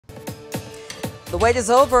The wait is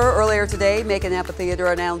over. Earlier today, Macon Amphitheater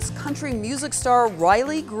announced country music star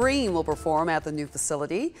Riley Green will perform at the new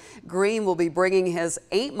facility. Green will be bringing his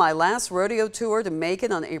Ain't My Last Rodeo tour to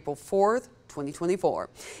Macon on April 4th. 2024.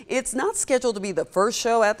 It's not scheduled to be the first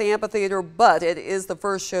show at the amphitheater, but it is the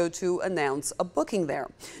first show to announce a booking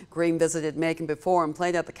there. Green visited Macon before and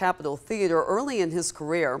played at the Capitol Theater early in his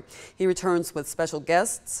career. He returns with special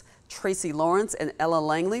guests Tracy and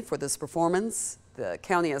Langley for this performance. The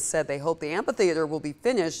county has said they hope the amphitheater will be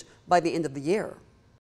finished by the end of the year.